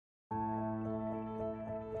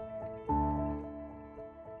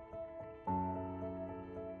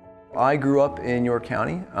I grew up in York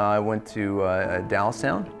County. I went to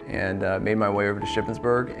Dallastown and made my way over to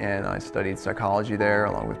Shippensburg, and I studied psychology there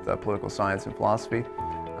along with political science and philosophy.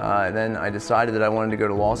 Then I decided that I wanted to go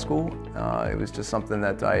to law school. It was just something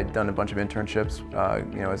that I had done a bunch of internships,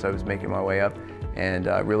 as I was making my way up, and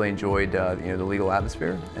really enjoyed the legal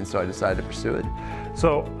atmosphere, and so I decided to pursue it.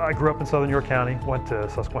 So I grew up in Southern York County, went to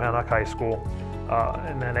Susquehannock High School,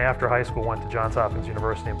 and then after high school went to Johns Hopkins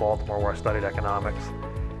University in Baltimore, where I studied economics.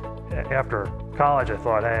 After college, I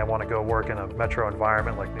thought, hey, I want to go work in a metro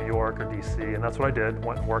environment like New York or DC, and that's what I did.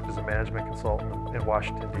 Went and worked as a management consultant in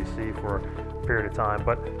Washington, DC for a period of time,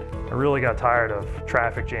 but I really got tired of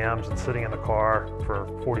traffic jams and sitting in the car for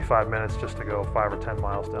 45 minutes just to go 5 or 10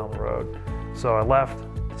 miles down the road. So I left,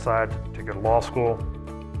 decided to go to law school.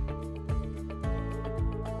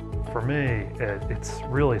 For me, it's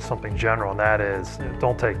really something general, and that is,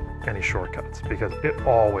 don't take any shortcuts, because it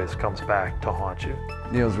always comes back to haunt you.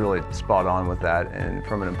 Neil's really spot on with that, and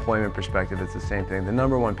from an employment perspective, it's the same thing. The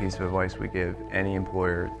number one piece of advice we give any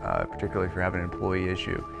employer, particularly if you're having an employee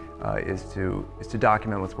issue, is to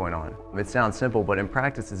document what's going on. It sounds simple, but in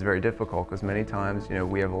practice it's very difficult, because many times,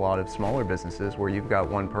 we have a lot of smaller businesses where you've got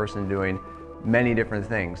one person doing many different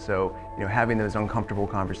things. So, having those uncomfortable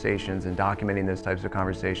conversations and documenting those types of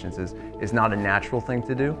conversations is not a natural thing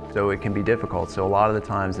to do. So it can be difficult. So a lot of the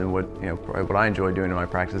times, and what I enjoy doing in my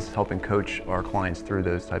practice is helping coach our clients through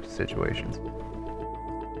those types of situations.